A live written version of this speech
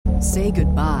Say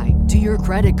goodbye to your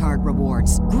credit card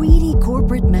rewards. Greedy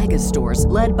corporate mega stores,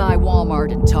 led by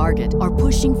Walmart and Target, are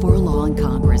pushing for a law in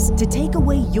Congress to take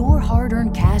away your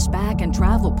hard-earned cash back and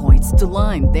travel points to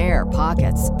line their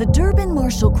pockets. The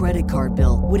Durbin-Marshall credit card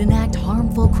bill would enact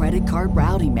harmful credit card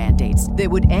routing mandates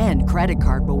that would end credit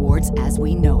card rewards as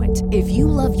we know it. If you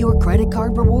love your credit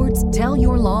card rewards, tell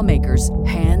your lawmakers,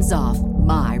 hands off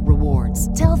my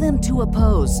rewards. Tell them to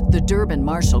oppose the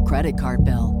Durbin-Marshall credit card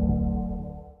bill.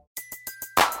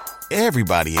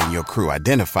 Everybody in your crew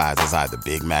identifies as either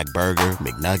Big Mac Burger,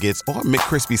 McNuggets, or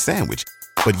McCrispy Sandwich.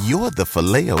 But you're the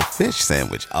Filet-O-Fish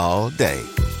Sandwich all day.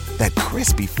 That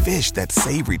crispy fish, that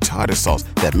savory tartar sauce,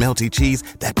 that melty cheese,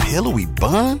 that pillowy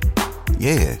bun.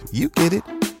 Yeah, you get it.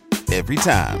 Every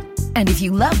time. And if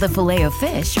you love the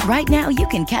Filet-O-Fish, right now you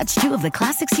can catch two of the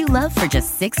classics you love for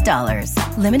just $6.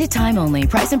 Limited time only.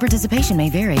 Price and participation may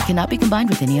vary. Cannot be combined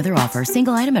with any other offer.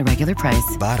 Single item at regular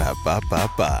price.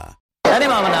 Ba-da-ba-ba-ba. Any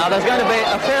moment now, there's going to be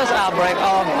a fierce outbreak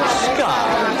of ska.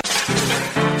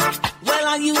 Well,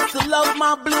 I used to love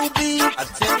my blue beat. I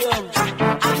tell you,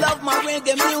 I love my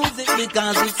reggae music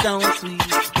because it sounds sweet.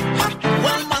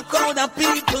 Well, my crowd of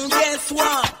people, guess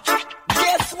what?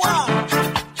 Guess what?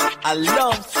 I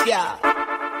love ska.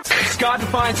 Ska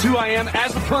defines who I am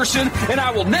as a person, and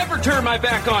I will never turn my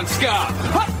back on ska.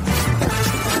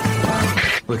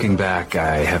 Looking back,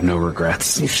 I have no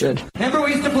regrets. You should. Remember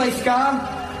we used to play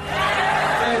ska?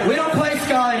 We don't play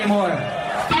ska anymore.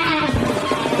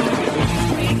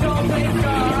 We don't play ska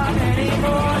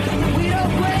anymore. We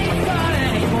don't play ska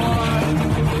anymore.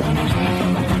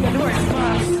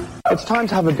 It's time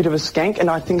to have a bit of a skank, and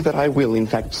I think that I will, in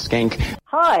fact, skank.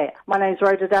 Hi, my name's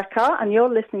Rhoda Dakar, and you're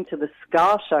listening to The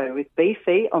Ska Show with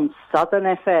Beefy on Southern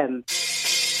FM.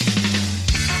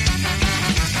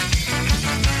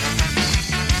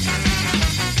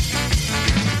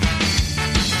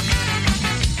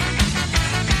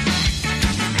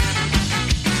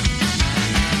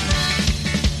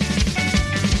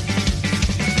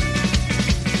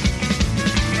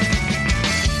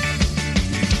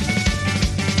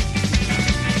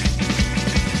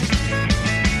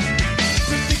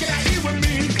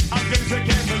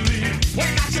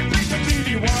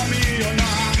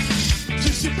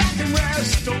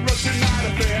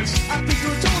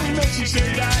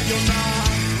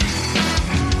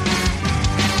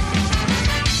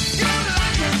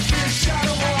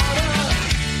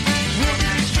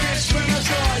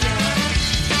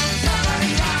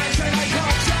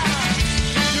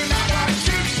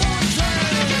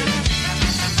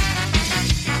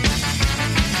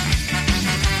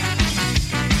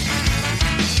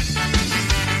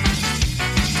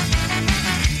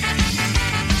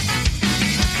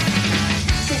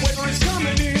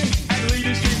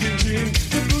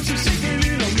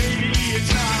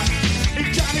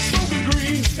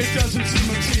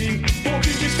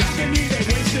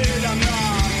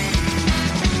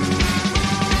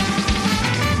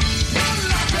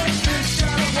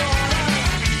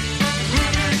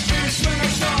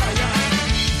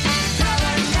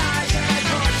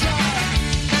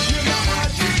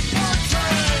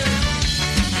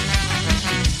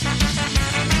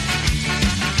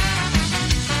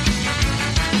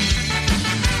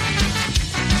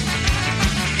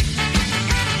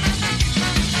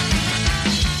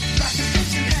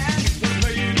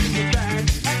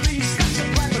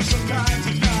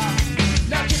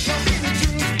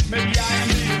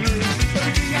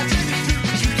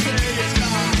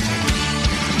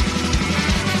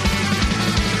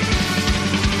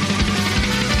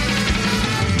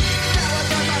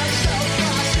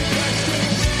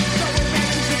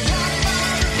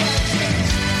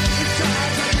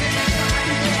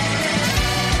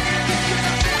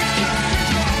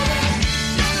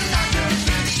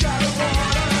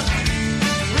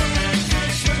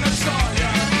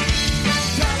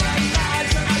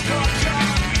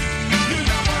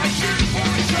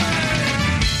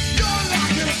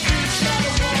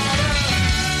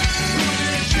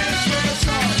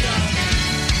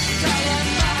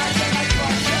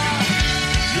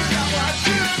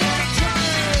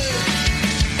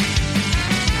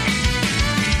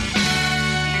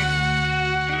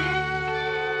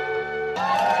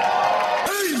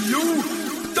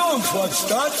 Watch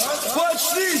that.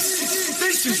 Watch this.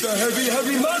 This is the heavy,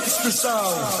 heavy monster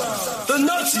sound. The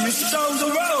nuttiest sound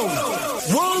around.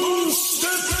 One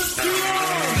step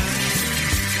beyond.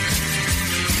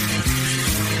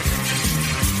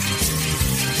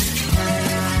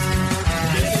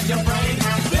 Build your brain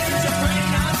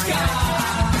on sky.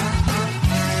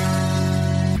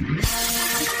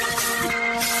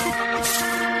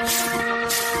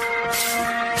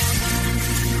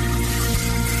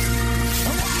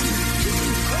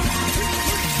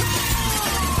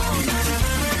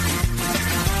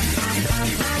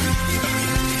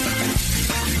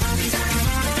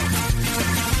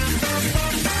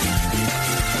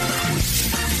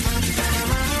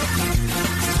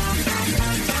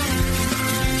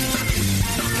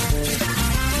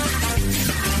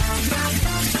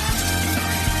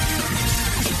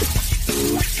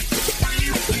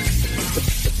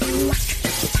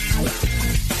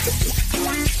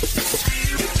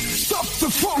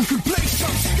 One could play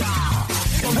some ska.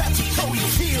 From head to toe you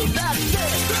feel that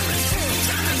day.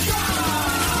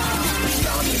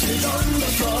 Down is it on the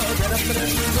floor. Get up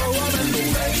and go on and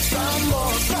make some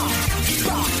more ska.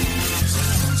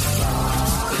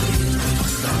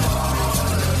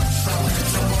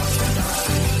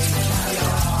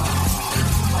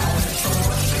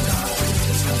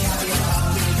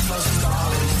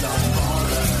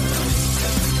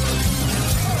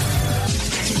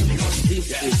 This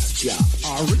is Ska.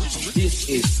 This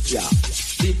is Ska.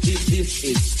 This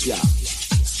is Ska.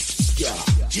 Ska.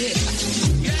 Yeah.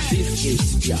 This is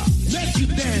Ska. Let you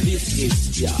dance. This is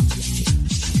Ska.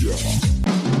 Yeah.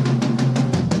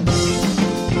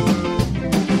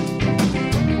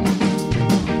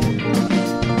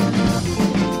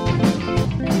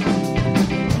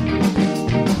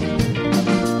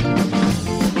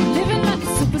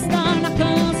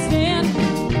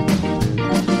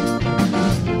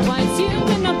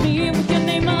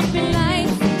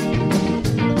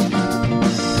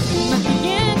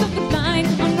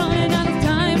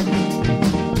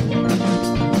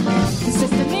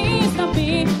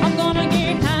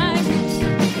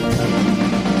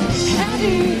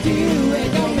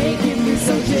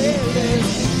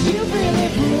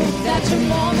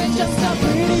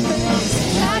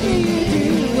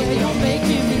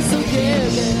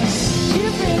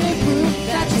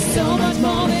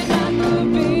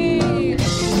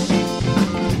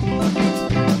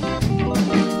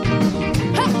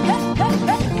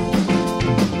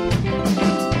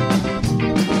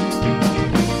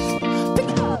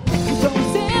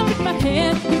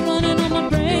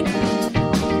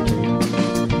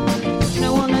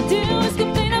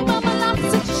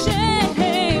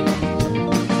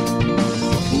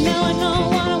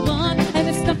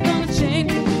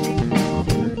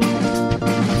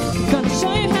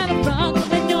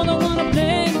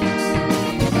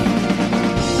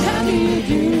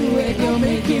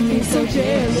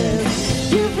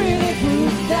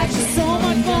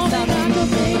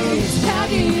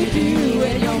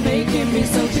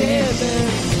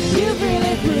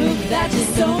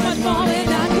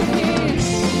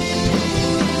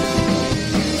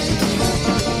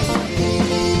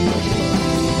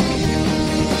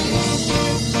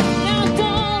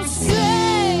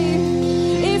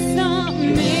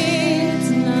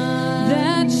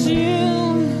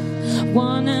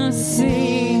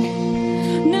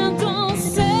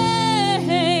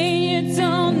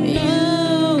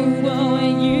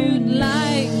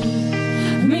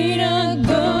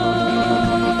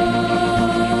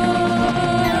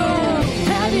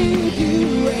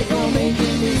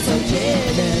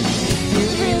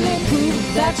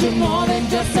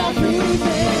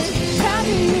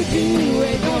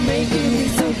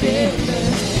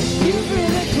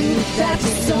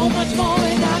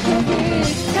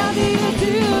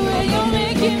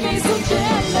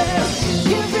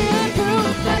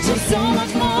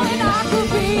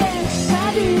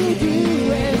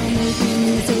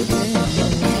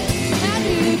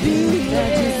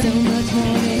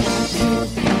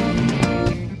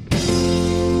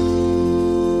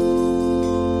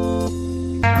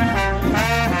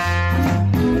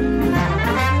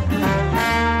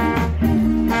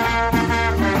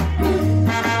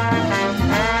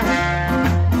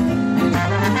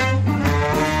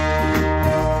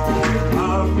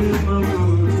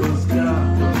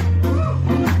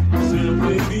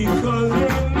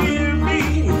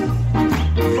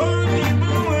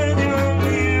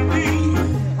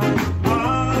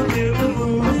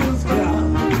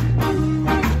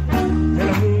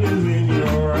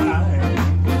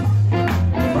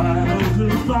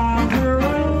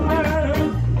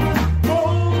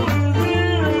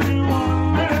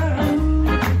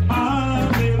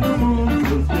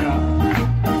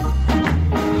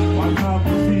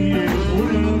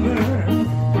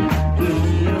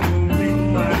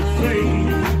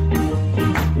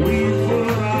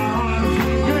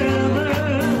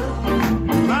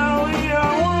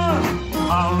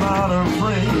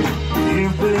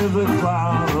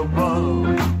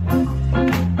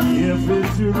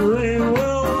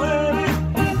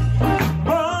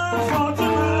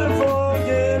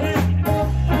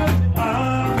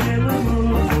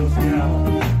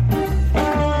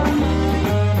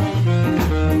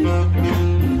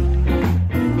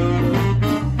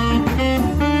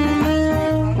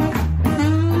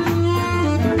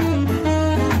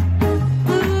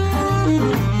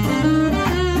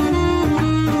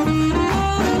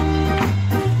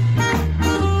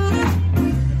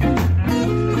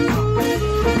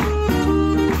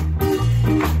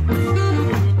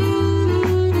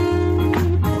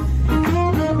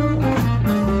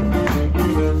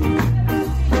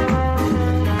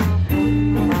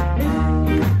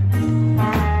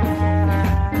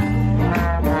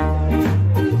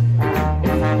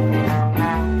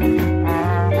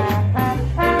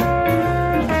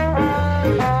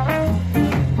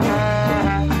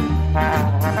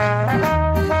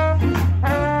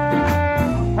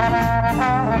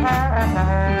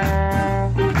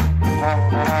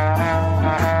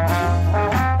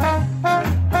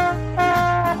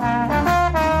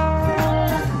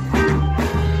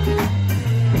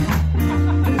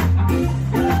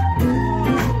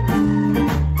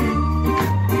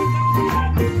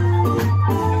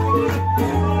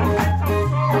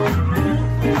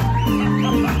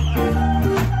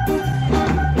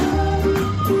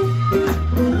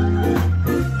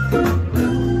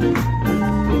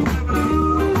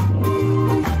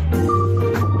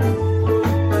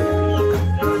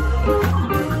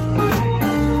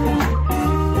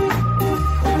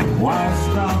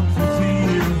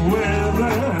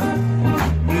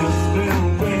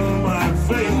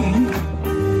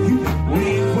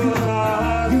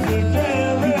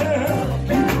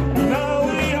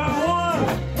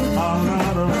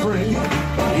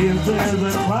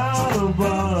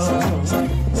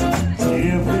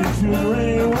 If it should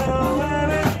rain, well, let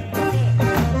it.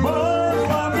 But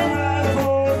what can I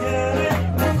forget it?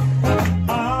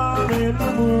 I'm in the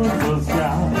mood for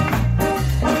Ska.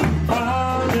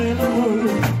 I'm in the mood.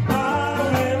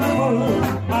 I'm in the mood.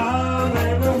 I'm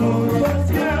in the mood for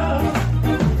Ska.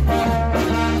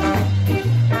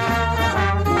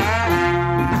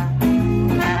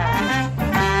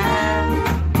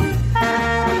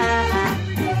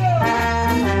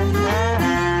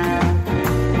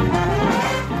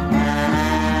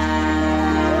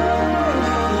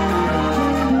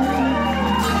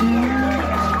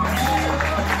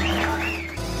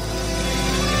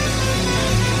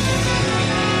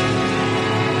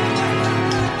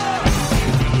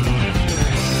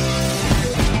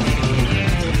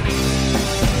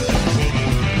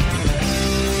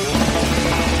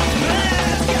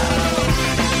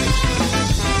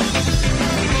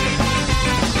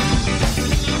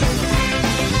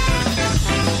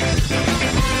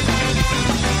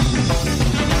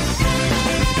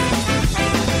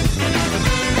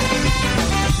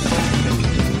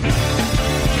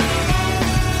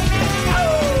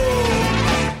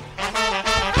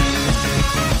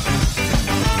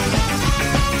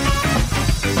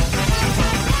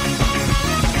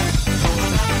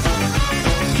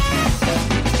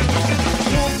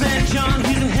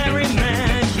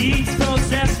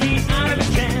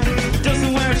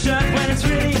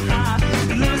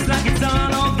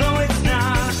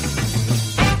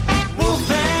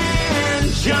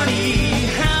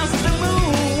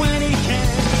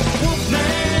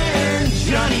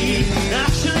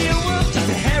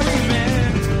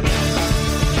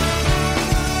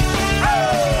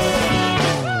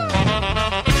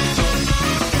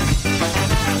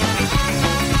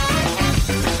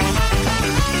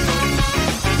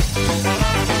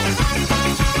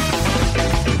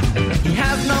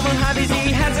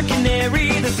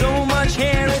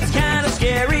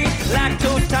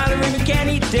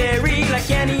 Dairy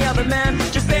like any other man,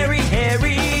 just very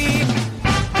hairy.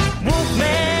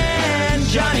 Wolfman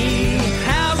Johnny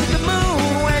howls at the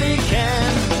moon when he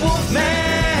can.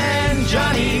 Wolfman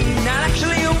Johnny, not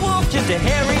actually a wolf, just a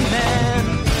hairy man.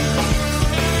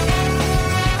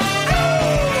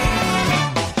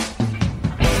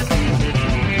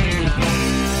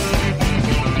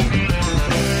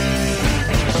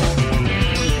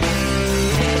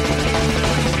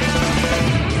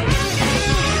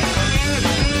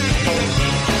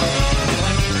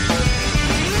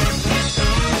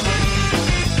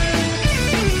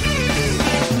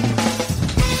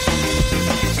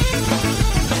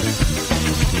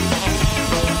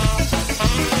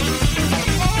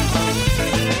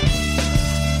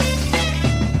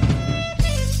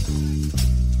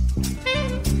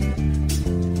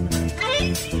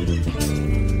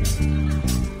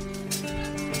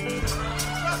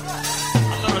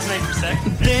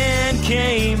 Then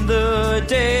came the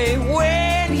day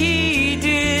when he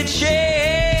did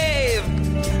shave,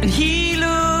 and he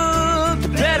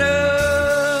looked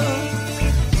better.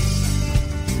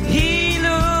 He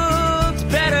looked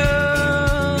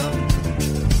better.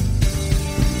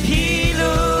 He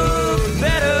looked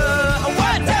better.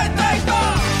 1, 2, 3, 4.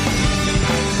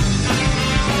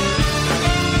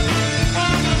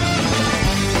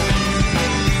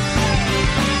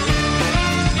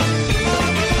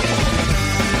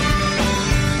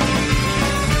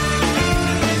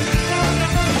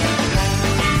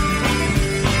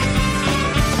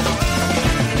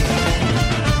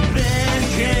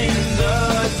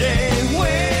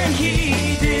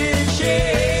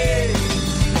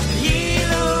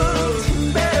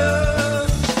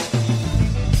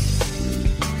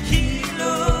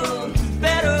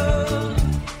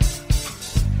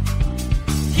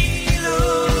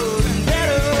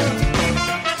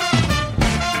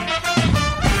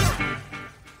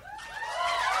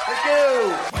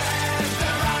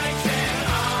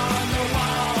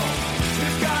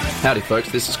 Howdy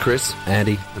folks, this is Chris,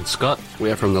 Andy and Scott. We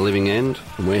are from The Living End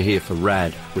and we're here for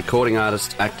RAD, recording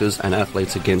artists, actors and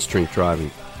athletes against drink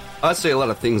driving. I see a lot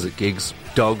of things at gigs,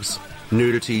 dogs,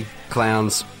 nudity,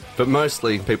 clowns, but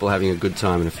mostly people having a good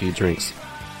time and a few drinks.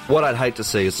 What I'd hate to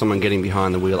see is someone getting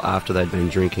behind the wheel after they'd been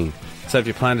drinking. So if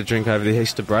you plan to drink over the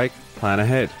Easter break, plan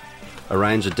ahead.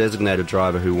 Arrange a designated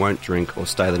driver who won't drink or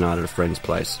stay the night at a friend's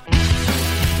place.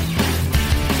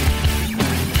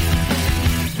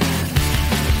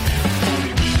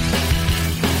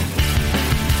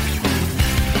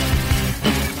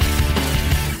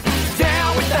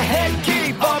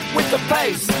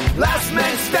 Last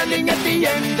man standing at the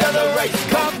end of the race.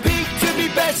 Compete to be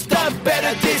best and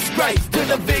better disgrace to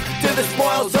the victor, the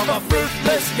spoils of a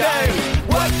fruitless game.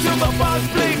 Work till my bones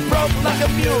bleed broke like a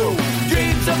mule.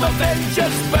 Dreams of a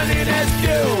vengeance burning as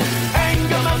fuel.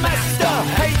 Anger my master,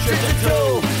 hatred a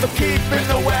tool for keeping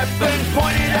the weapon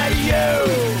pointed at you.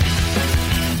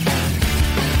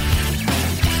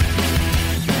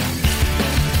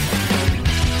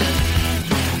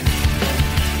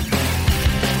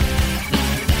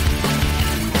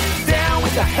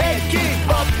 The head kick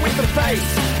up with the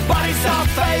face, bodies are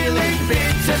failing,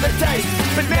 big to the taste.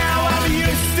 But now I'm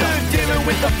used to dealing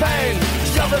with the pain,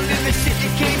 shoveling the shit you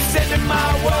keep sending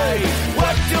my way.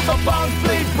 Work till my bones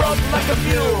bleed broke like a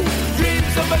mule.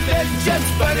 Dreams of a vengeance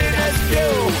burning as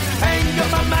fuel. Anger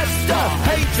my master,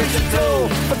 hatred's a tool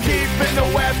for keeping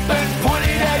the weapon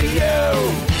pointed at you.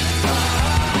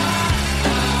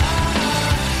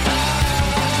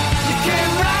 You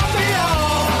can't round me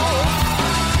off.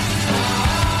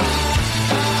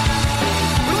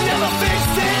 Fix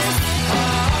this.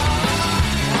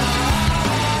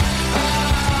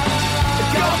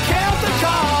 Go count the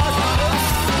cards.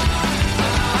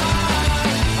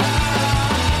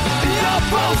 You're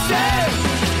bullshit.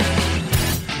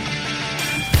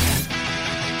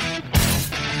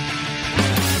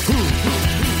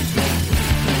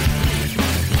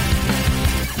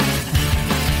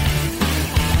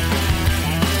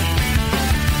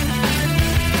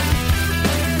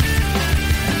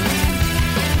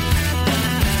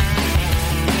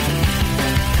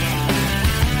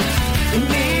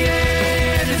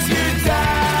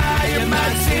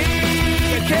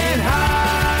 Can't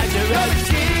hide your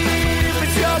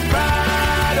achievements, your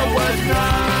pride of what's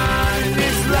not in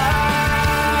this life.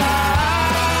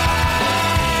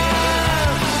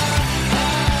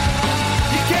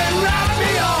 You can't write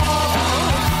me off.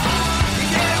 You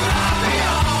can't write me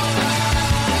off.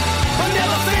 I'll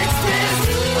never fix this.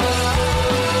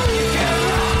 You can't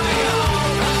write me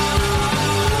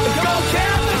off. Go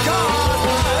count the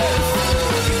cards.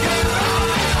 You can't write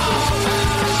me off.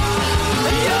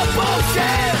 You're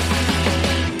bullshit.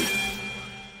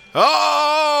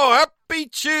 Oh, happy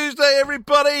Tuesday,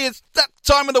 everybody. It's that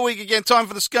time of the week again. Time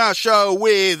for the Ska Show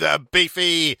with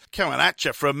Beefy coming at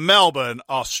you from Melbourne,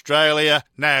 Australia.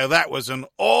 Now, that was an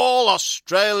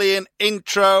all-Australian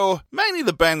intro. Mainly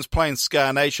the band's playing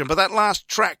Ska Nation, but that last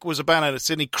track was a band out of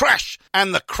Sydney, Crash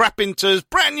and the Crappinters.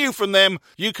 Brand new from them.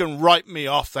 You Can Write Me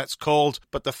Off, that's called.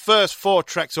 But the first 4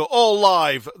 tracks are all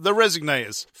live. The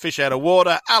Resignators, Fish Out of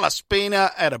Water, Alice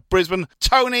Spina out of Brisbane,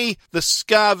 Tony, the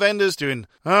Ska Vendors doing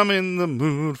I'm in the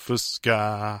Mood for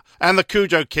Ska, and the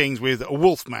Cujo Kings with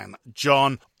Wolfman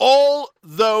John. All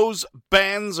those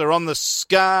bands are on the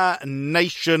Ska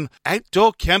Nation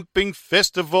Outdoor Camping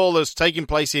Festival that's taking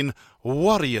place in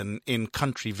Warrion in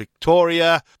country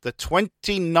Victoria, the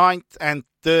 29th and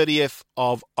 30th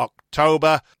of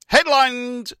October.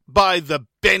 Headlined by the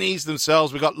Bennies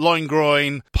themselves. We've got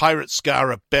Loingroin, Pirate Ska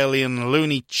Rebellion,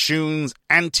 Looney Tunes,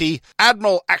 Anti,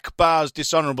 Admiral Akbar's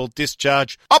Dishonourable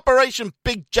Discharge, Operation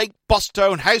Big Jake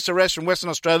Bostone, House Arrest from Western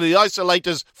Australia, the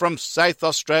Isolators from South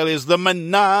Australia's The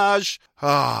Menage.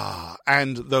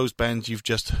 And those bands you've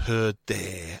just heard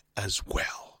there as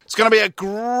well. It's going to be a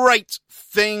great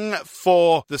thing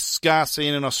for the ska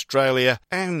scene in Australia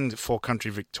and for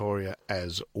country Victoria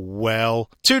as well.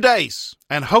 2 days.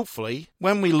 And hopefully,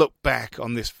 when we look back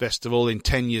on this festival in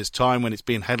 10 years' time, when it's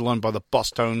being headlined by the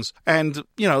Bostones and,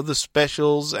 you know, the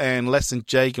Specials and Less Than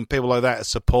Jake and people like that are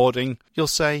supporting, you'll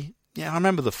say, yeah, I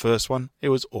remember the first one. It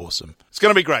was awesome. It's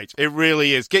going to be great. It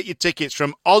really is. Get your tickets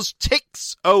from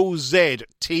Oztix,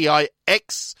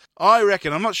 OZTIX. I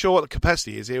reckon, I'm not sure what the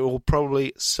capacity is. It will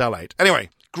probably sell out. Anyway,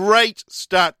 great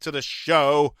start to the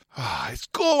show. It's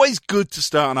always good to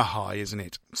start on a high, isn't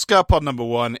it? Ska Pod number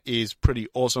 1 is pretty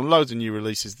awesome. Loads of new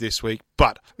releases this week.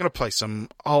 But I'm going to play some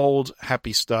old,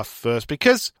 happy stuff first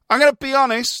because I'm going to be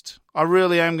honest. I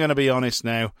really am going to be honest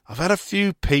now. I've had a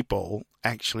few people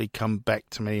actually come back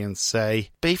to me and say,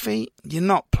 Beefy, you're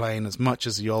not playing as much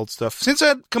as the old stuff. Since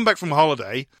I'd come back from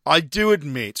holiday, I do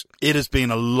admit it has been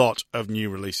a lot of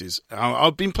new releases.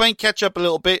 I've been playing catch up a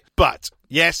little bit, but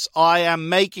yes, I am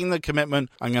making the commitment.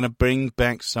 I'm going to bring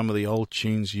back some of the old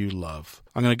tunes you love.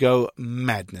 I'm going to go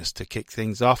madness to kick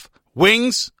things off.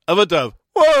 Wings of a Dove.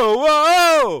 Whoa,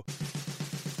 whoa!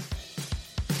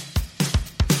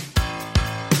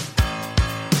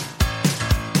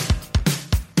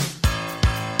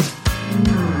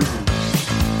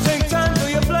 Take time for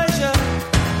your pleasure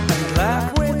and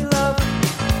laugh with love.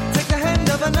 Take the hand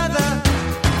of another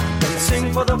and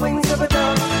sing for the wings of a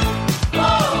dove.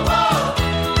 Whoa, whoa,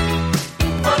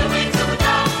 for the wings of a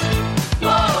dove.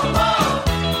 Whoa, whoa,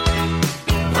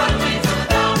 for the wings of a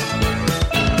dove.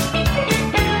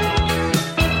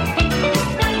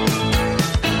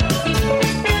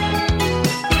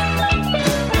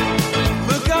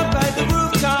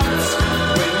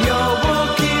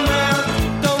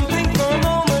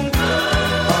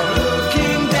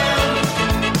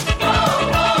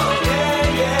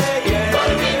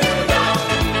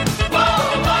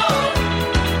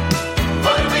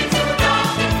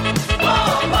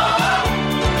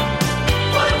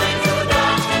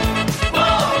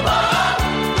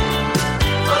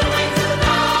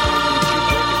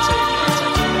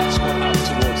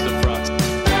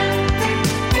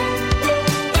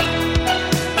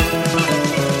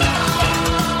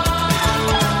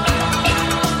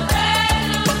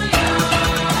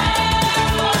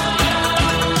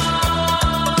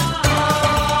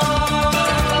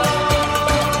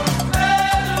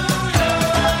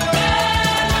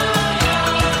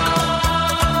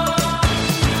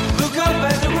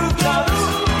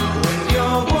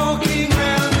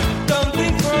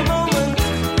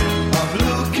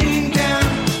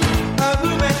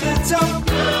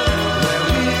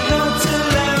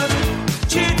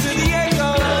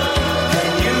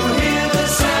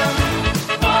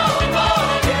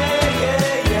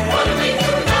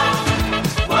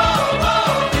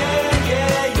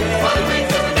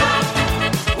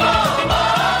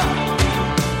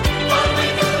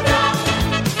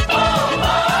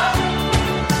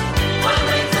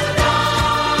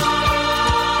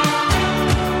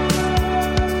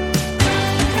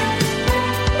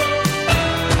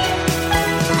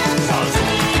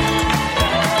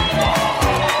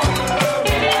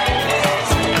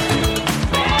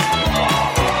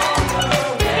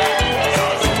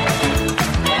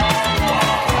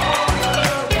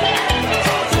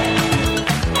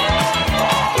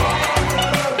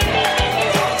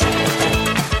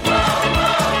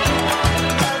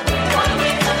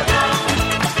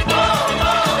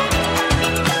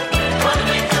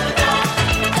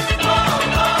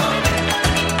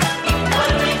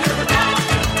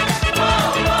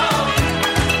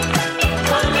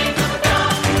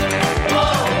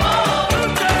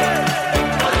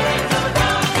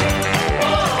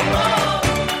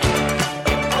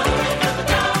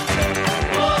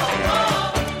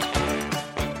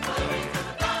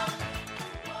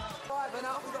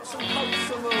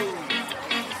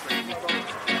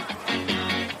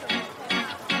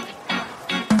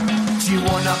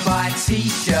 wanna buy a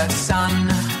t-shirt, son?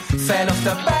 Fell off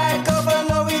the back of a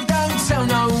lorry, don't tell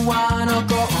no one. I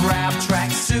got rap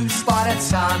track suits by the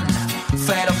ton.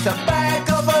 Fell off the back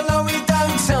of a lorry,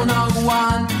 don't tell no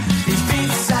one. These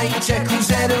bits ain't Jekylls,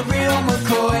 they're the real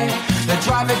McCoy. The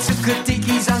driver took a dig,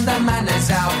 he's under manners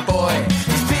out, boy.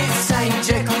 These bits ain't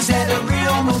Jekylls, they're the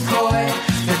real McCoy.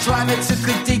 The driver took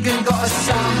a dig and got a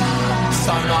son.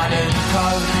 Stone Island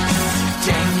coats,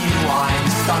 genuine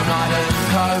Stone Island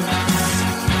coats.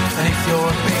 And if you're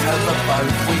a bit of a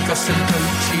boat, we got some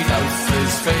Gucci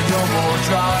loafers for your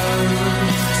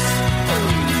wardrobe.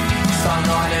 Stone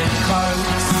Island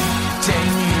coats,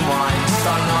 genuine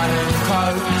Stone Island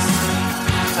coats.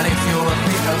 And if you're a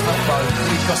bit of a boat,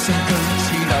 we got some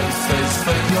Gucci loafers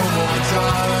for your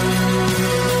wardrobe.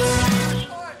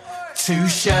 2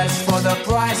 shirts for the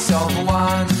price of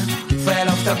 1. Fell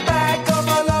off the back of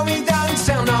a lorry, don't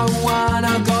tell no one.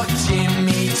 I got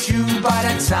Jimmy Choo by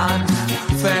the ton.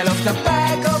 Fell off the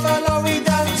back of a lorry,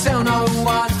 don't tell no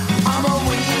one. I'm a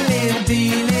wheeling,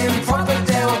 dealing, proper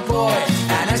Del boy.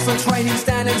 And as for trading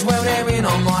standards, well, they're in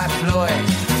on my ploy.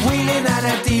 Wheeling and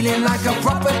a dealing like a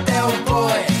proper Del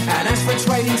boy. And as for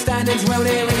trading standards, well,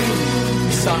 they're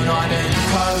in. Stone Island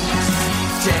coats,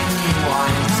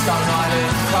 genuine Stone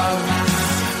Island coats.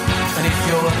 And if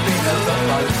you're a bit of a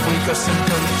boat, we got some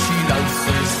Gucci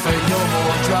loafers for your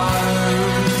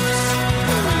wardrobes.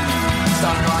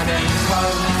 Stone Island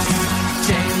coats,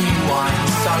 genuine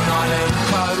Stone Island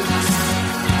coats.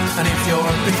 And if you're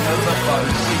a bit of a boat,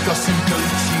 we got some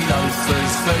Gucci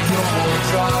loafers for your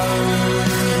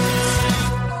wardrobes.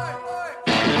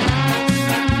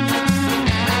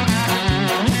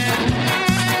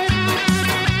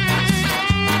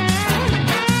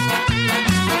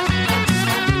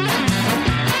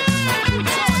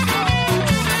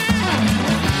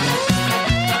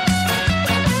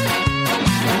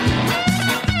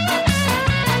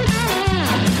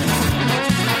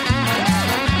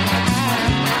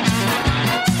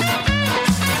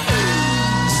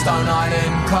 Stone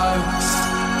Island coats,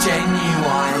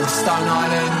 genuine Stone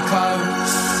Island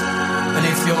coats. And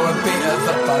if you're a bit of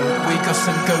a boat, we got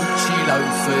some Gucci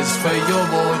loafers for your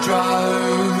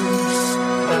wardrobes.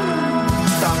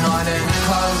 Stone Island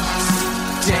coats,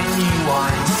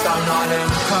 genuine Stone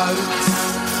Island coats.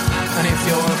 And if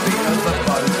you're a bit of a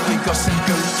boat, we got some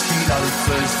Gucci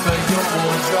loafers for your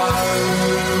wardrobes.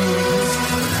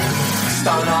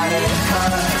 Stone Island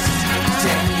coats,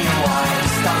 genuine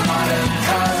Stone Island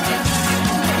coats.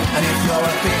 And if you're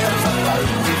a bit of a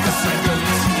boat, we've got some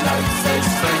Gucci loafers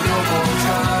for your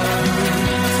wardrobes.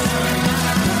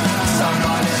 Stone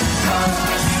Island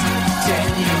coats,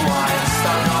 genuine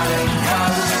Stone Island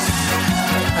coats.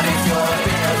 And if you're a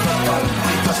bit of a boat,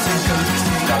 we've got some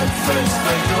Gucci loafers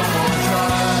for your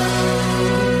wardrobes.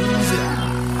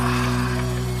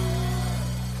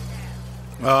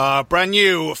 Brand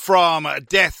new from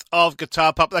Death of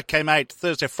Guitar Pup. That came out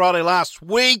Thursday, Friday last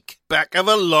week. Back of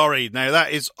a Lorry. Now,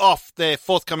 that is off their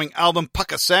forthcoming album,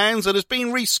 Pucker Sounds, that has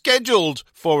been rescheduled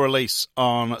for release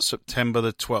on September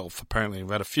the 12th. Apparently,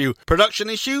 we've had a few production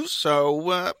issues,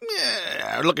 so,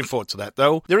 yeah, looking forward to that,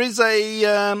 though. There is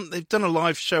they've done a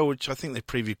live show, which I think they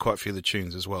previewed quite a few of the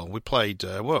tunes as well. We played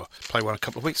one a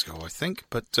couple of weeks ago, I think,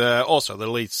 but also the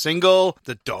lead single,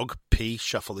 the Dog P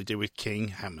Shuffle they did with King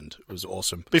Hammond. It was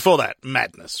awesome. Before that,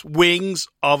 Madness, Wings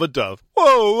of a Dove.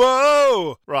 Whoa,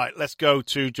 whoa! Right, let's go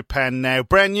to Japan now.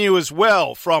 Brand new as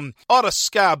well from Otter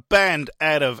Ska Band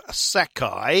out of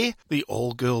Sakai, the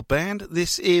all-girl band.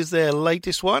 This is their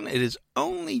latest one. It is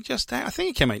only just out. I think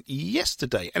it came out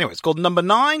yesterday. Anyway, it's called Number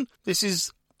 9. This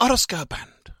is Otter Ska Band.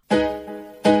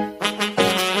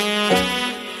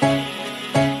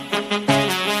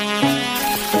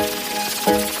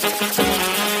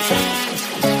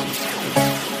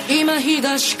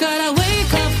 東からウェイ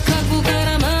クアップ過去か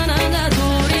ら学んだ通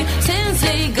り先生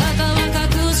方は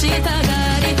隠したが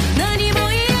り何も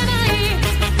言えない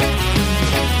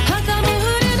旗も振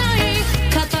れない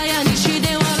片や西で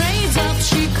はレイズアップ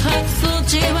四角そっ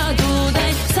ちはどうだ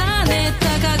いさあねた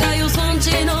かがよそん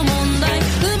ちの問題う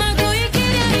まくいけり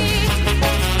ゃ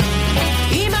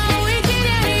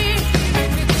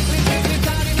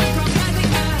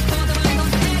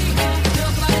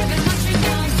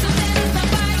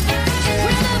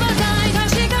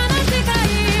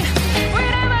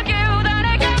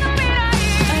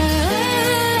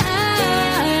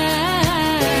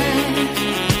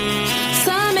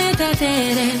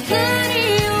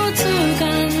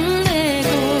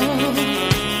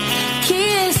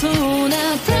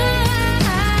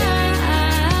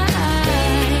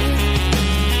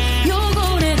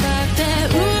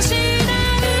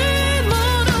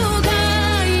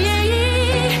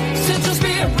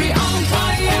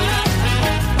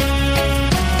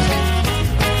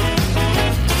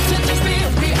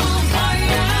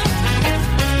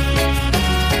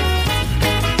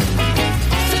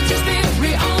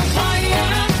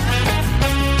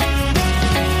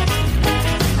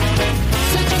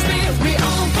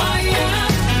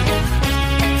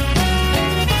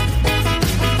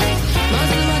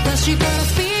昔から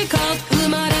スピーカー生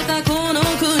まれたこの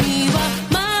国は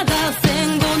まだ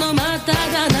戦後の真っただ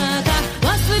中忘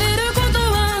れること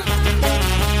は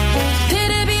テ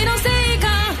レビのせいか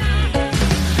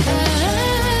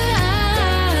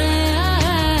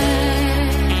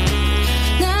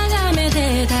眺め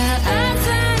てた朝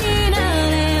にな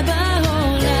ればほ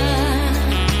ら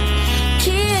消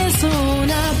えそう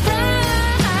なプラ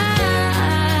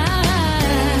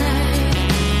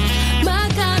イバ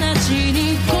カな血に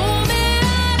込めら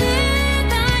れ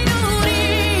たより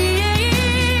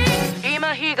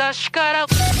今東から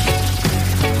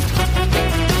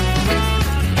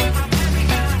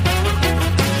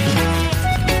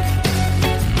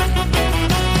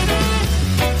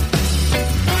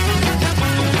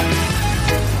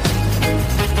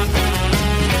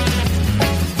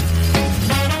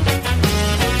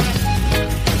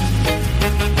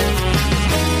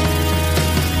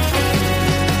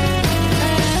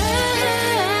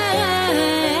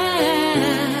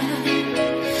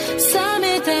冷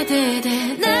めた手で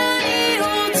何を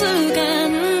掴ん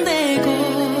でこ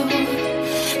う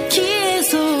消え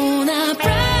そうなプ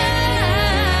ライ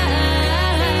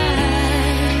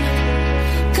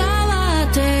変わっ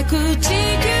てく地球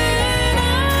の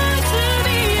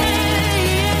隅へ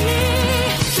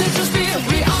Set your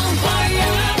spirit on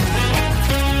fire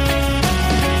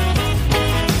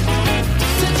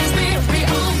Set your spirit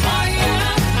on fire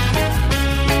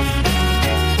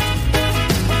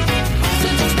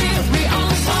Set your spirit on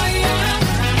fire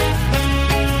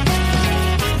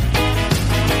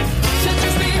Set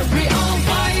your spirit on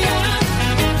fire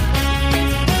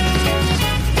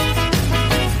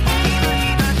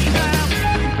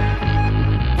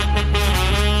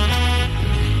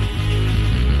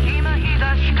今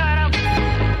東から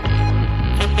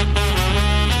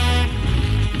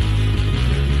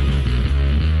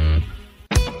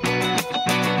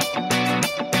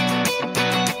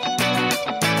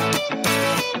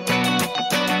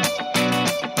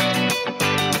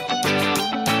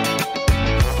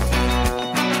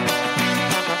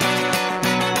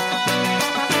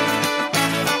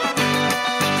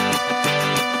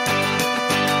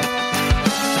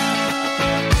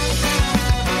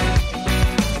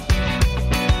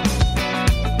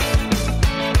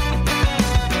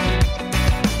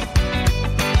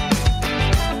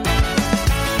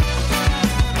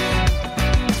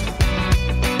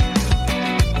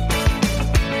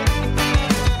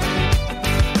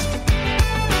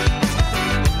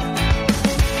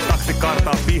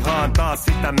Taksikartan pihaan taas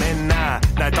sitä mennään.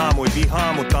 Näit aamui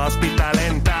vihaa, mut taas pitää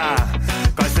lentää.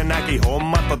 Kai se näki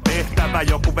hommat on tehtävä.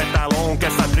 Joku vetää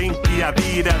lonkessa drinkkiä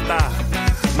 5.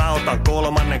 Mä otan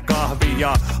 3. kahvi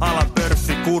ja alan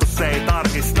pörssikursseja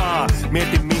tarkistaa.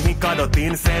 Mietin mihin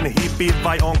kadotin sen hipin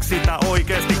vai onks sitä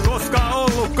oikeesti koskaan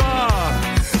ollutkaan.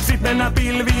 Sit mennään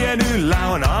pilvien yllä,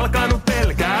 on alkanut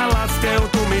pelkää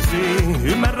laskeutumisia.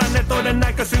 Ymmärrän ne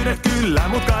todennäköisyydet kyllä,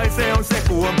 mut kai se on se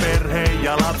kun on perhe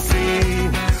ja lapsi.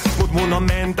 Mut mun on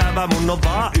mentävä, mun on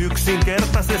vaan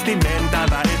yksinkertaisesti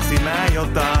mentävä etsimään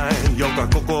jotain, joka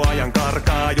koko ajan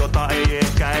karkaa, jota ei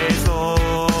ehkä ees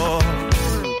oo.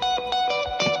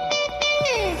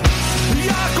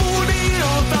 Ja kun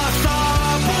ilta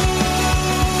saapuu,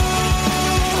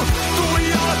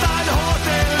 tuijotan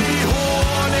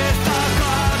hotellihuoneesta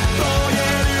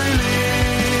kattojen yli.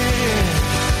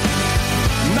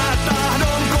 Mä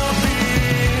tahdon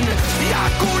kotiin, ja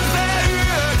kun se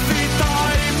yöksi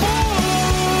taipuu,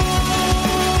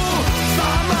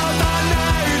 samalta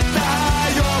näyttää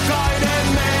jokainen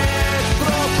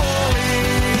metropoli.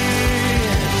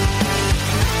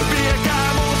 Viekää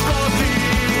mut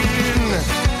kotiin.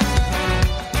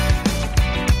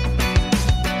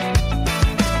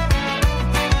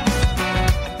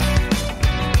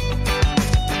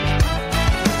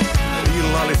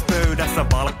 Illallispöydässä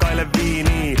valkkaile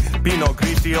viiniä. Pinot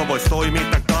Grigio vois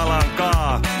toimita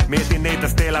kalankaa. Mietin ei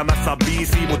tästä elämässä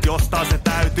biisi, mut jostain se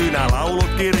täytyy nää laulut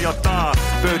kirjoittaa.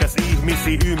 Pöydäs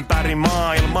ihmisi ympäri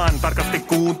maailman. Tarkasti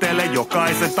kuuntele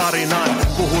jokaisen tarinan.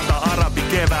 Puhutaan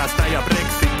arabikeväästä ja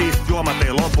Brexitistä. Juomat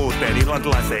ei lopu, teen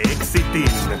irlantilaisen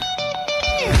exitin.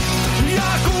 Ja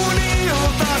kun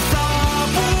ilta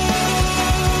saapuu,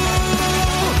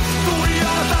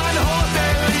 tuijotan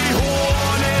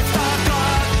hotellihuoneesta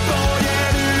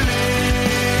kattojen yli.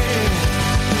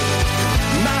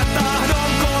 Mä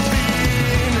tahdon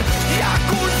kotiin, ja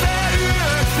kun se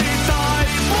yöksi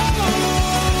taipuu,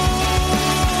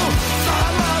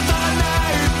 samalta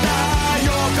näyttää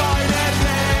jokainen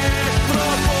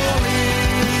metropoli.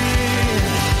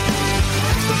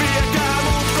 Viekää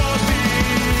mut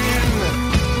kotiin.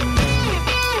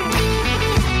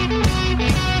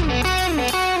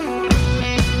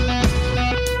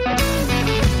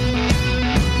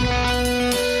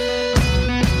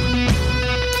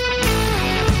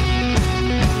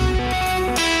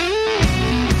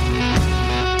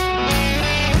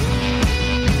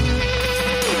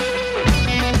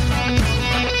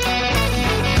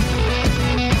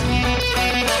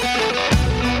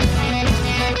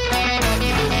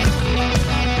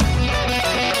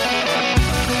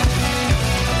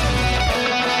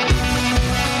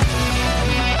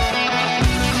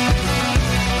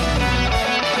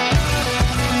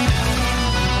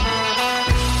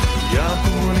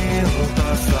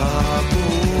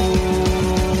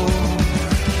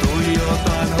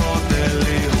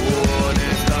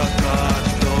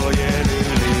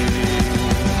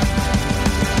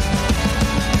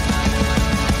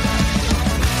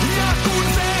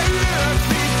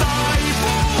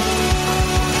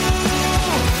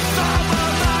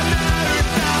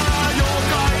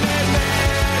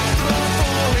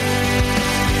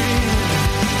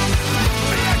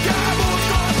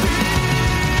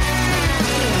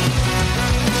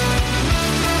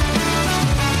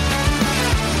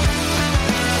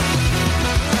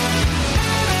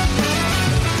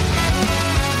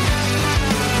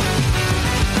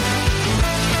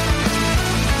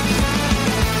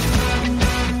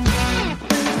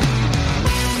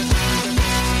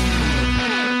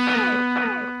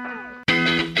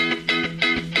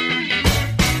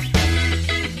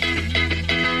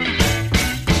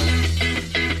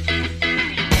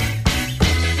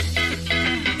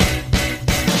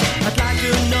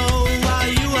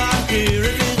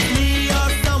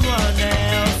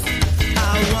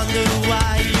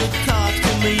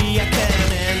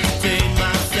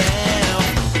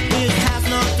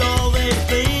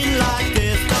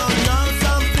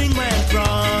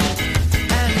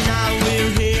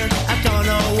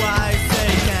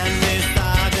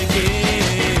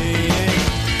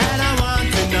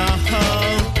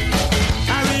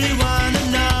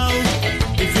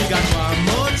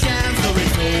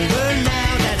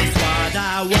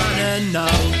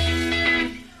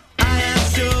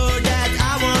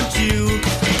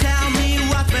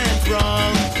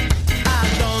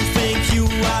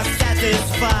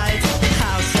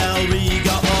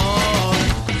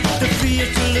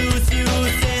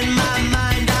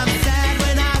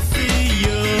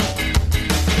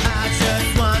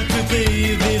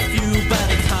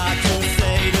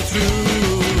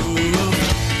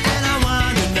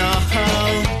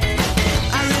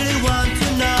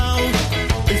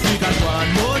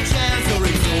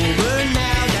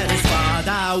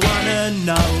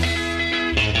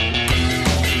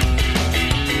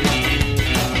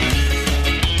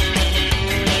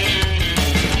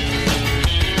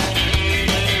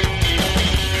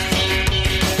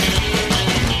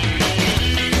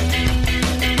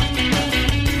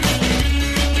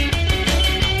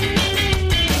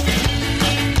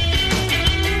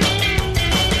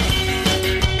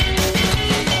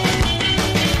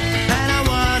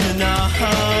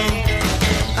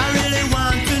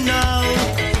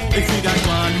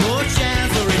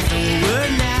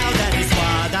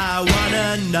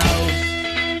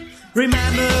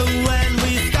 Remember when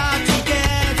we started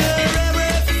together,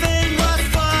 everything was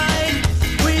fine.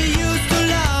 We used to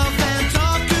laugh and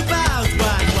talk about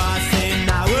what was in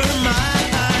our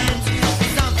minds.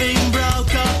 Something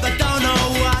broke up, I don't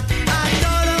know what. I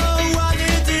don't know what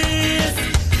it is.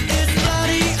 It's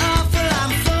bloody awful,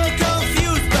 I'm so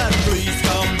confused. But please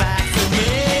come back to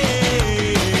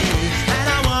me. And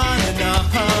I wanna know,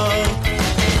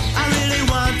 I really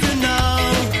want to know,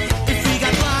 if we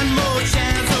got one more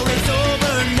chance or it's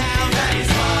over now. That is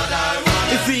what I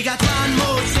want. If we got one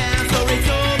more chance or it's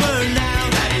over now.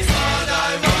 That is what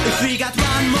I want. If we got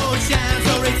one more chance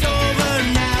or it's over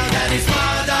now. That is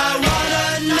what I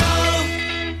wanna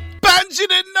know. Bands you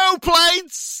didn't know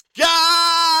played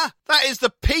ska. That is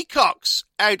the Peacocks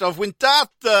out of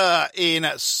Winterthur in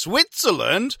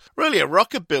Switzerland. Really a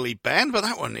rockabilly band, but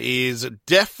that one is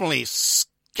definitely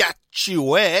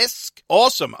statuesque.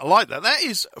 Awesome, I like that. That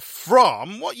is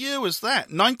from, what year was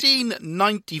that?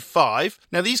 1995.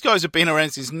 Now, these guys have been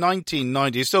around since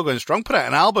 1990. Still going strong. Put out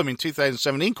an album in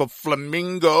 2017 called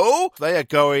Flamingo. They are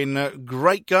going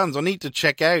great guns. I need to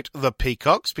check out the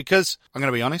Peacocks because, I'm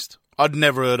going to be honest, I'd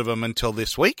never heard of them until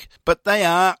this week. But they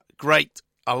are great.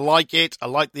 I like it. I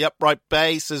like the upright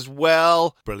bass as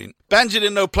well. Brilliant. Bands you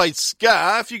didn't know played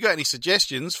ska. If you got any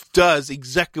suggestions, does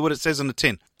exactly what it says on the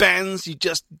tin. Bands you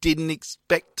just didn't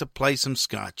expect to play some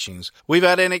ska tunes. We've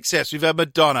had NXS, we've had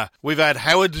Madonna, we've had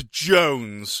Howard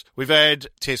Jones, we've had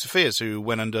Tears for Fears, who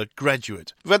went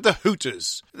undergraduate. We've had the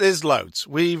Hooters. There's loads.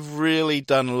 We've really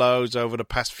done loads over the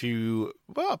past few,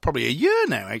 well, probably a year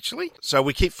now, actually. So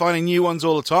we keep finding new ones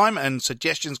all the time, and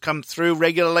suggestions come through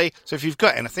regularly. So if you've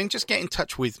got anything, just get in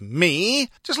touch with me.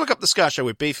 Just look up the Ska Show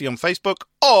with Beefy on Facebook,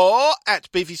 or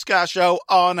at Beefy Ska Show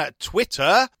on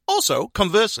Twitter. Also,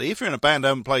 conversely, if you're in a band and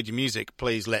haven't played your music,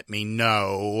 please let me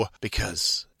know,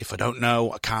 because if I don't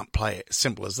know, I can't play it.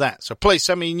 Simple as that. So please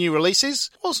send me new releases,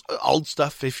 or old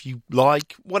stuff if you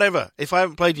like, whatever. If I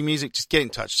haven't played your music, just get in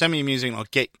touch. Send me your music and I'll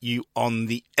get you on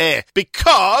the air,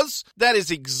 because that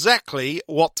is exactly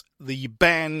what the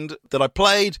band that I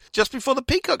played just before the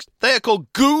Peacocks. They are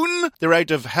called Goon. They're out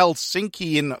of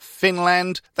Helsinki in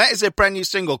Finland. That is their brand new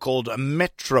single called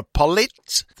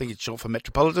Metropolit. I think it's short for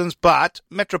Metropolitans, but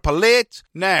Metropolit.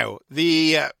 Now,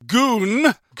 the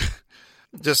Goon...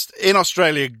 Just in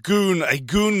Australia, a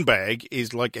goon bag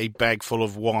is like a bag full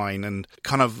of wine, and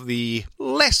kind of the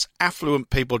less affluent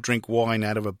people drink wine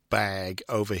out of a bag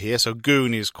over here. So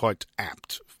goon is quite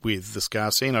apt with the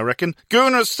ska scene, I reckon.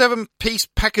 Goon are a 7-piece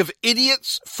pack of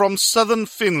idiots from southern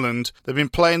Finland. They've been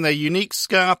playing their unique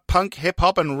ska, punk,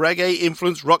 hip-hop and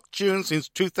reggae-influenced rock tunes since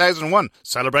 2001,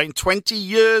 celebrating 20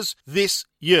 years this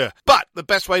year. But the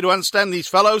best way to understand these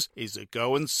fellows is to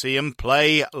go and see them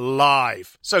play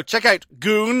live. So check out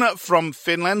Goon from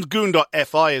Finland.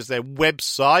 Goon.fi is their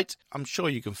website. I'm sure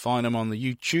you can find them on the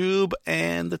YouTube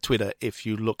and the Twitter if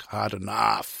you look hard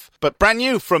enough. But brand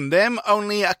new from them,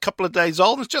 only a couple of days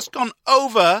old. It's just gone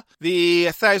over the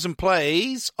 1,000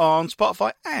 plays on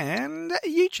Spotify and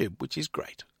YouTube, which is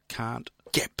great. Can't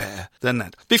get better than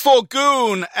that. Before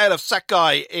Goon, out of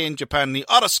Sakai in Japan, the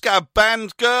Otterska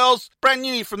Band Girls, brand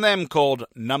new from them, called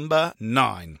Number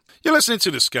 9. You're listening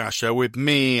to The Ska Show with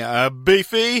me,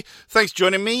 Beefy. Thanks for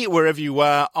joining me wherever you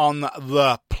are on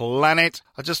the planet.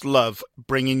 I just love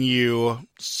bringing you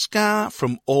ska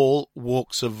from all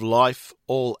walks of life,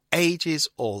 all ages,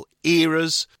 all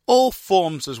eras, all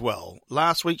forms as well.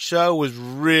 Last week's show was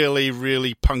really,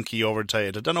 really punky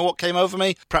orientated. I don't know what came over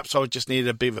me. Perhaps I just needed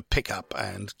a bit of a pickup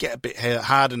and get a bit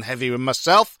hard and heavy with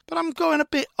myself, but I'm going a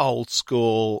bit old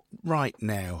school right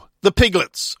now. The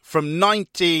Piglets from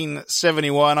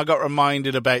 1971. I got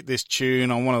reminded about this tune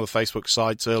on one of the Facebook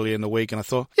sites earlier in the week, and I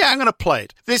thought, yeah, I'm going to play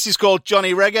it. This is called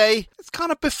Johnny Reggae. It's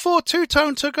kind of before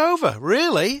Two-Tone took over,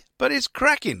 really, but it's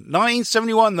cracking.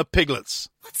 1971, The Piglets.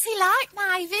 What's he like,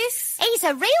 Mavis? He's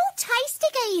a real tasty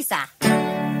geezer.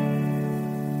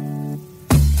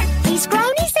 He's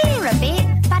grown his hair a bit,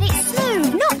 but it's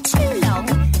smooth, not too long.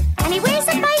 And he wears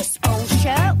a baseball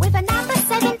shirt with a number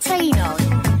 17 on.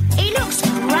 He looks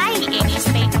great in his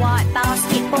big white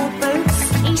basketball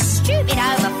boots. He's stupid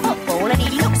over football and he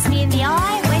looks me in the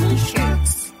eye when he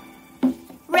shoots.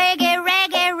 Reggae,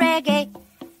 reggae, reggae.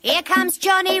 Here comes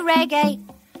Johnny Reggae.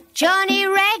 Johnny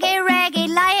Reggae, reggae,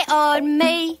 lay it on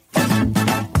me.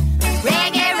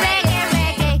 Reggae, reggae,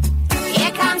 reggae.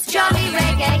 Here comes Johnny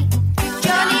Reggae.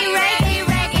 Johnny Reggae,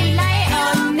 reggae, lay it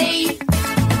on me.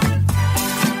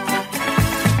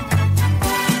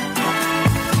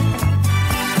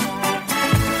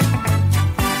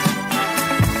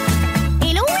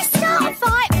 He'll always start a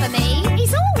fight for me.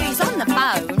 He's always on the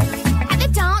phone. At the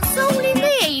dance hall in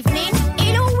the evening,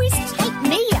 he'll always take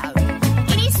me home.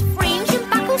 In his free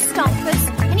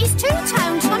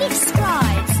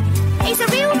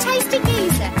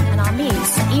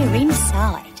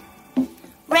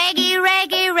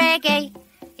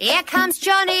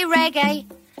Johnny Reggae.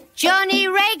 Johnny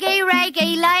Reggae,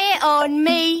 Reggae, lay it on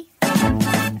me.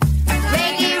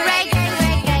 Reggae, Reggae,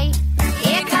 Reggae.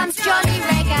 Here comes Johnny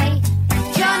Reggae.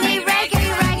 Johnny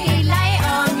Reggae, Reggae, lay it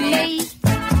on me.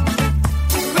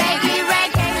 Reggae,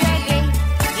 Reggae, Reggae.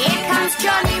 Here comes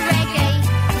Johnny Reggae.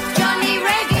 Johnny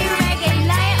Reggae, Reggae,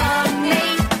 lay it on me.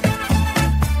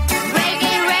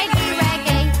 Reggae, Reggae,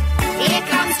 Reggae. Here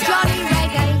comes Johnny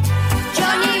Reggae.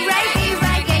 Johnny Reggae,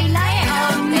 Reggae, lay it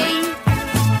on me.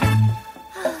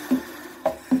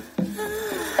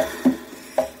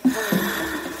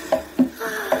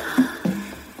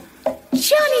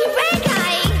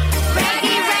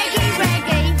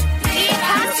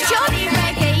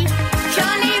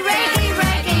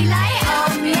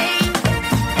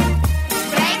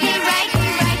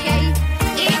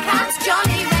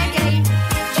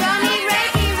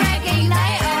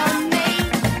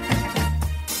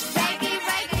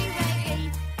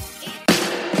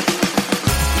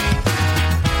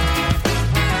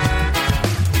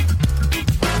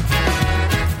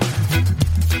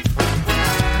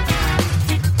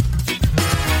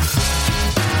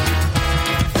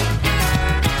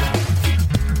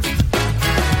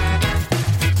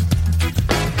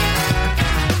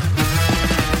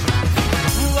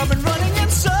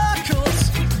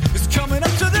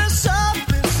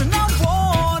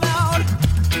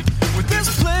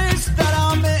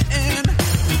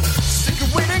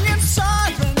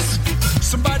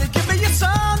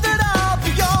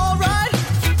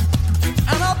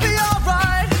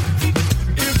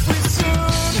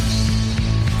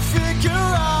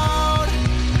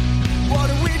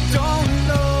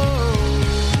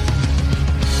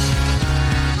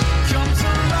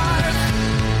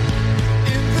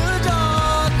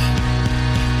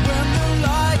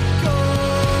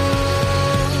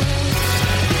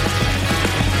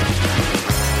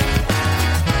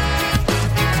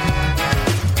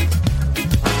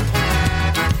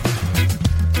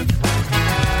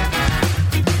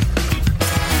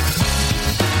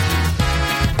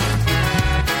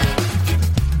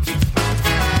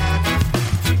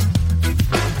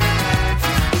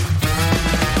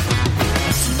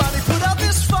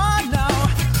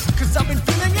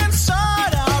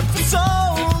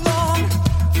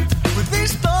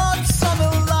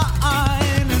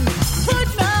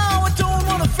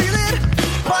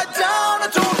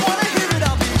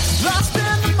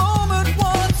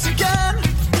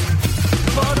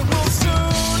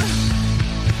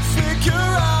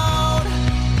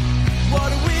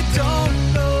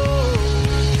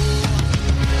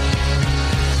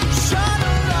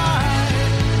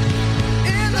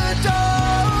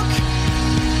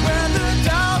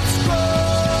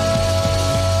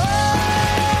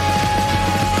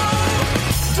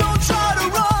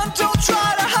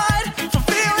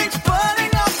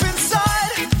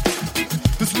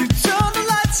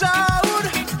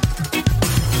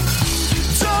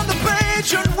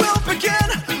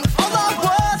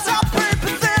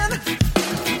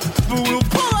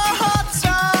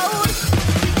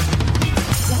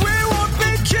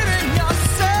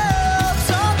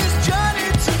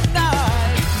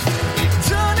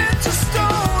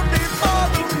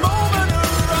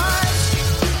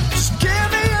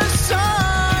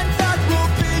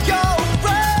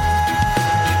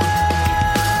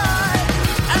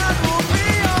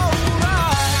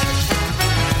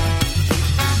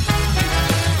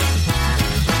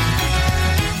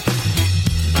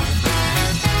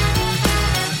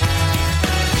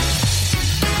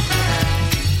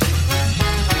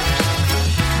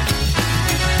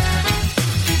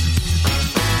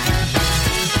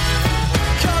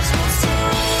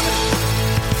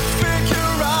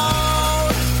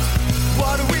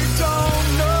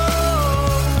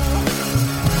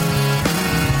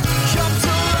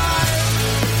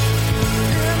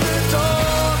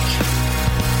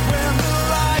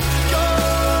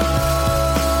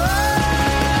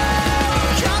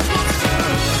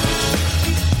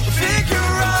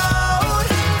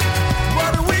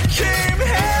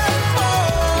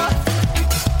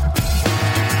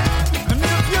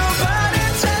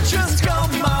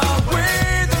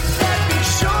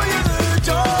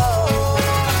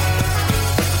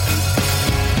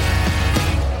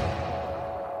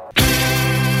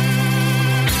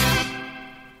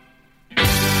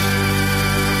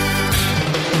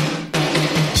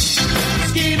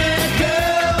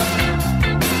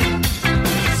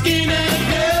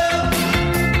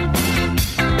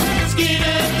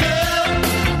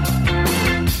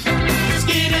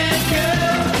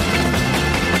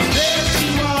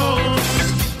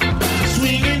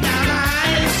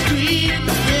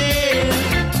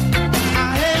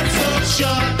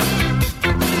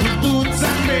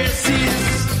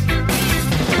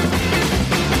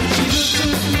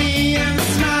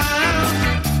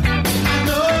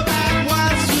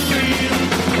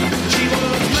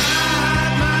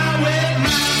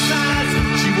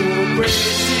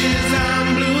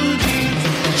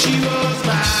 She was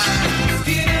mine.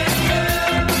 Skinny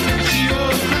girl. She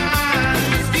was mine.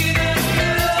 Skinny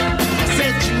girl. I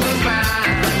said she was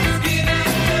mine. Skinny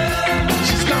girl.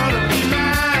 She's gonna be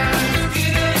mine.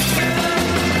 Skinny girl.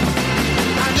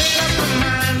 I made up my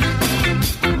mind.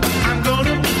 I'm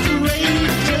gonna be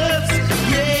courageous.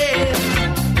 Yeah.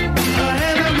 A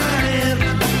hand in my hand.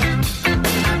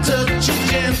 I touch you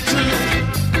gentle.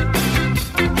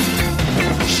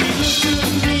 She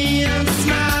looked at me and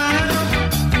smiled.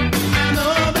 I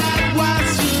know that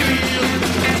was real.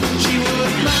 She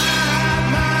was my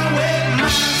weight, my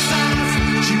size.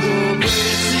 She wore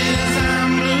braces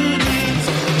and blue jeans.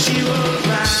 She was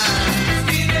mine.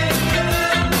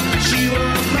 She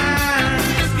was mine.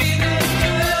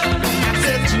 I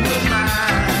said she was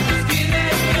mine.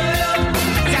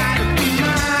 Gotta be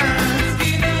mine.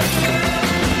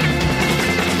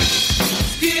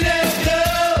 Skinny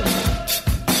girl.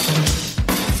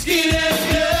 Skinny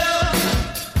girl.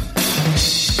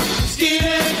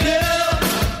 Skinny girl.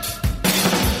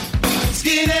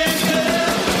 Skinny girl.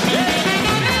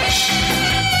 She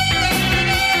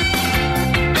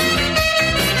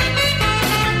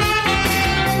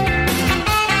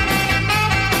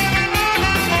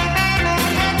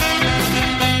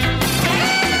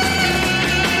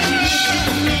looked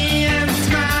at me and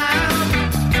smiled.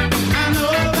 I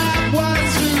know that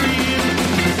was real.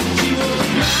 She was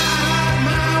my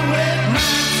weight, my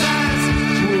size.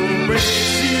 She wore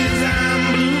braces and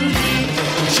blue jeans.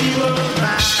 She was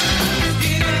mine.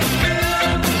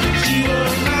 She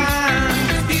was mine.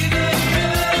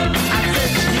 I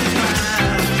said she was mine.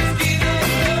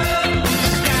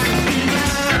 She's gotta be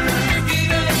mine.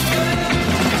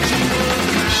 She was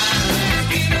mine.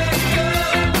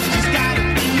 She's gotta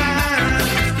be mine.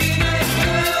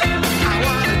 I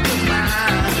wanna be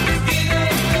mine.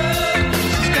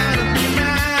 She's gotta be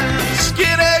mine.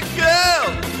 Skinny girl.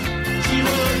 She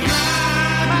was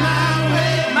my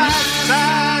way, my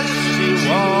Size. She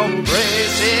wore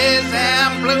braces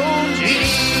and blue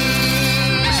jeans.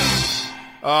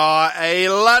 Oh, a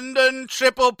London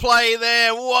triple play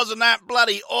there. Wasn't that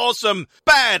bloody awesome?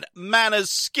 Bad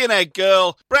Manners, Skinner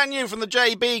Girl. Brand new from the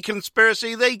JB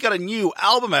Conspiracy. They got a new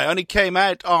album out. Only came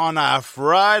out on a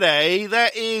Friday.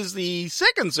 That is the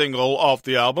second single off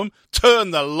the album,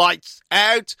 Turn the Lights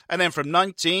Out. And then from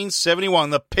 1971,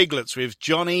 The Piglets with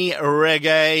Johnny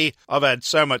Reggae. I've had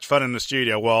so much fun in the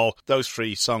studio while those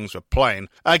three songs were playing.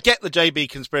 Get the JB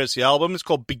Conspiracy album. It's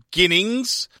called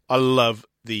Beginnings. I love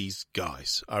these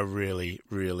guys. I really,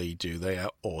 really do. They are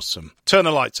awesome. Turn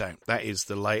the Lights Out. That is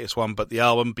the latest one, but the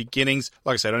album Beginnings,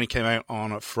 like I said, only came out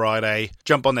on a Friday.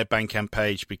 Jump on their Bandcamp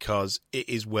page because it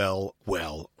is well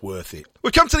worth it.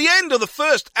 We've come to the end of the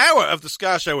first hour of the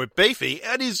Ska Show with Beefy.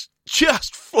 It is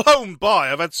just flown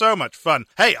by. I've had so much fun.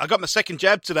 Hey, I got my second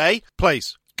jab today.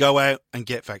 Please, go out and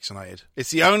get vaccinated. It's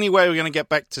the only way we're going to get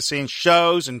back to seeing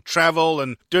shows and travel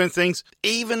and doing things.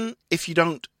 Even if you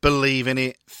don't believe in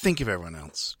it, think of everyone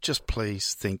else. Just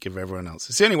please think of everyone else.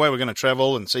 It's the only way we're going to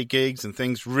travel and see gigs and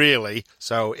things, really.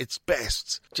 So it's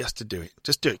best just to do it.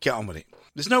 Just do it. Get on with it.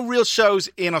 There's no real shows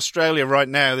in Australia right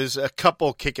now. There's a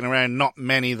couple kicking around. Not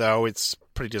many, though. It's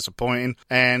pretty disappointing.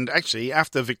 And actually,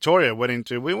 after Victoria went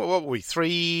into, what were we,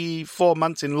 3-4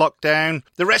 months in lockdown,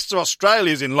 the rest of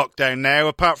Australia's in lockdown now,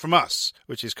 apart from us,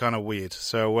 which is kind of weird.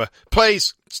 So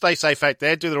please stay safe out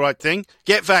there. Do the right thing.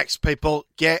 Get vaxxed, people.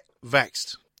 Get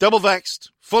vaxxed. Double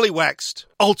vaxxed, fully waxed,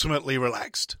 ultimately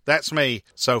relaxed. That's me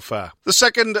so far. The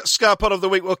second Ska Pod of the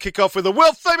week will kick off with a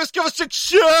world-famous cover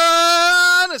section.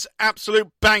 It's absolute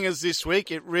bangers this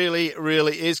week. It really,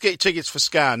 really is. Get your tickets for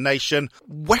Ska Nation.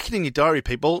 Whack it in your diary,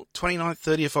 people. 29th,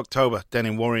 30th October, down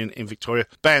in Warren in Victoria.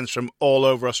 Bands from all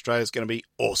over Australia. It's going to be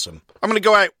awesome. I'm going to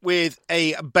go out with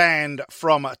a band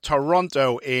from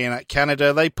Toronto in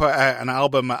Canada. They put out an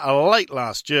album late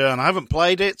last year, and I haven't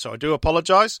played it, so I do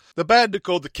apologise. The band are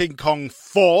called the King Kong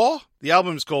 4. The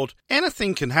album's called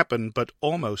Anything Can Happen, but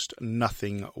Almost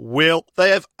Nothing Will.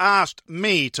 They have asked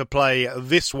me to play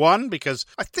this one because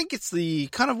I think it's the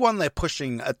kind of one they're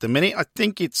pushing at the minute. I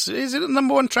think is it the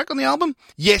number one track on the album?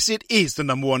 Yes, it is the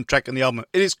number one track on the album.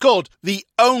 It is called The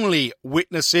Only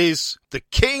Witnesses, the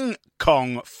King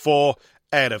Kong 4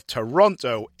 out of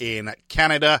Toronto in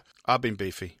Canada. I've been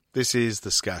Beefy. This is the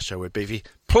Ska Show with Beefy.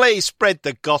 Please spread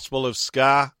the gospel of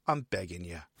ska. I'm begging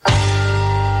you.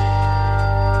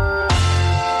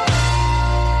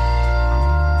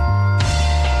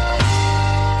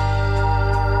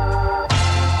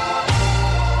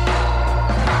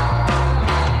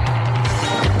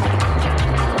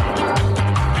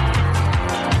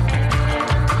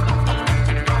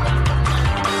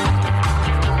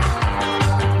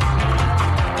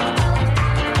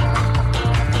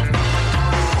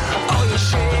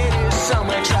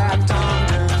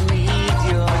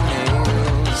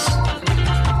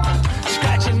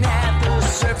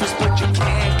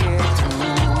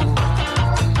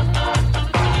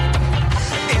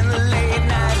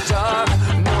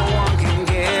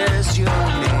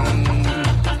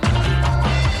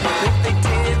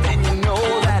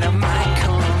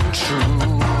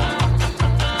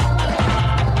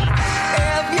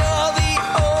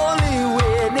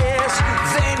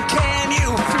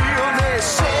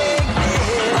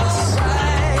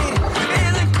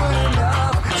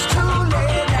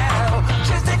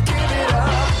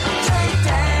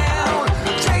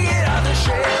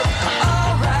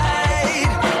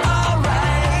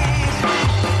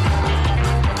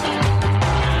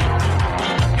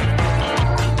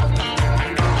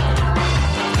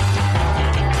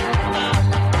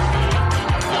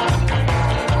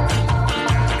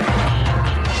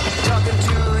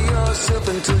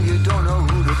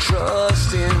 the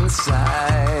trust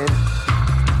inside.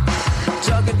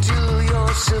 Talking to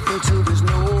yourself until there's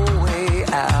no way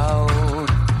out.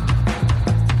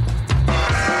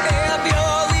 If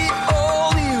you're the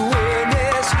only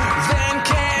witness, then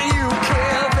can you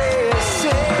kill this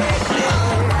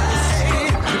sickness?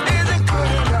 Isn't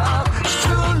good enough, it's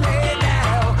too late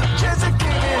now, just to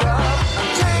give it up,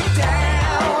 take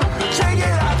down, take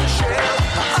it off the shelf.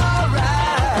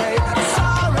 Alright, it's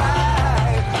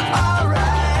alright,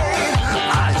 alright.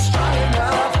 I'm strong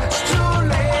enough, it's too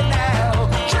late now,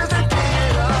 just to give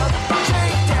it up,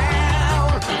 take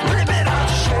down, rip it off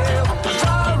the shelf. It's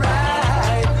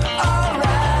alright, alright.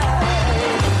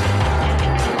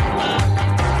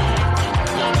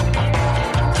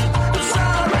 It's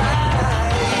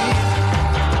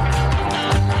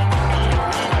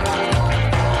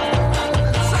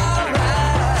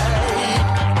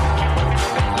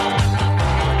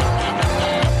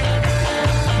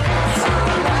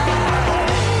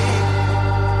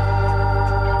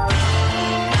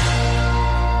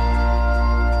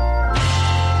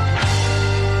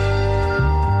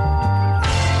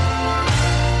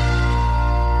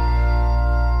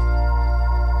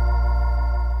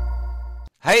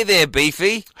Hey there,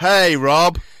 Beefy. Hey,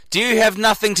 Rob. Do you have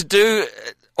nothing to do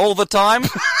all the time?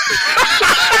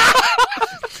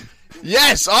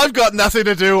 Yes, I've got nothing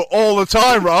to do all the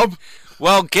time, Rob.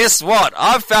 Well, guess what?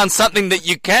 I've found something that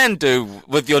you can do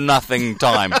with your nothing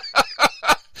time.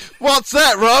 What's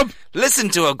that, Rob? Listen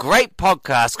to a great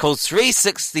podcast called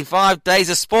 365 Days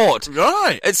of Sport.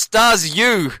 Right. It stars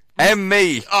you and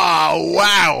me. Oh,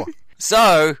 wow.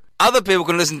 So, other people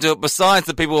can listen to it besides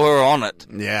the people who are on it.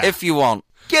 Yeah. If you want.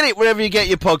 Get it wherever you get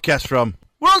your podcast from.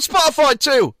 We're on Spotify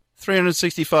too.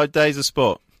 365 Days of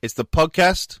Sport. It's the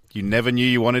podcast you never knew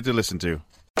you wanted to listen to.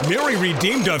 Mary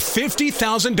redeemed a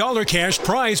 $50,000 cash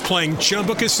prize playing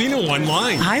Chumba Casino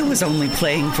online. I was only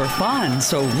playing for fun,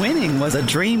 so winning was a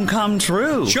dream come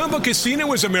true. Chumba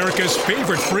Casino is America's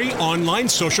favorite free online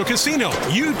social casino.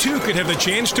 You, too, could have the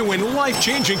chance to win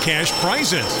life-changing cash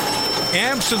prizes.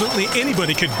 Absolutely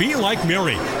anybody could be like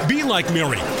Mary. Be like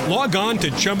Mary. Log on to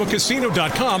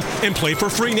ChumbaCasino.com and play for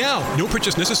free now. No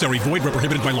purchase necessary. Void where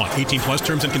prohibited by law. 18 plus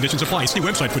terms and conditions apply. See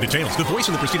website for details. The voice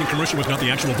in the preceding commercial was not the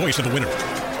actual voice of the winner.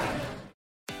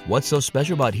 What's so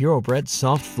special about Hero Bread's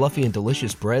soft, fluffy, and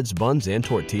delicious breads, buns, and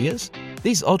tortillas?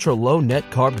 These ultra-low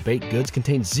net-carb baked goods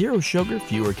contain zero sugar,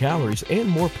 fewer calories, and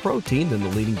more protein than the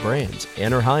leading brands,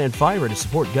 and are high in fiber to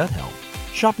support gut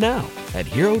health. Shop now at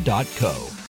Hero.co.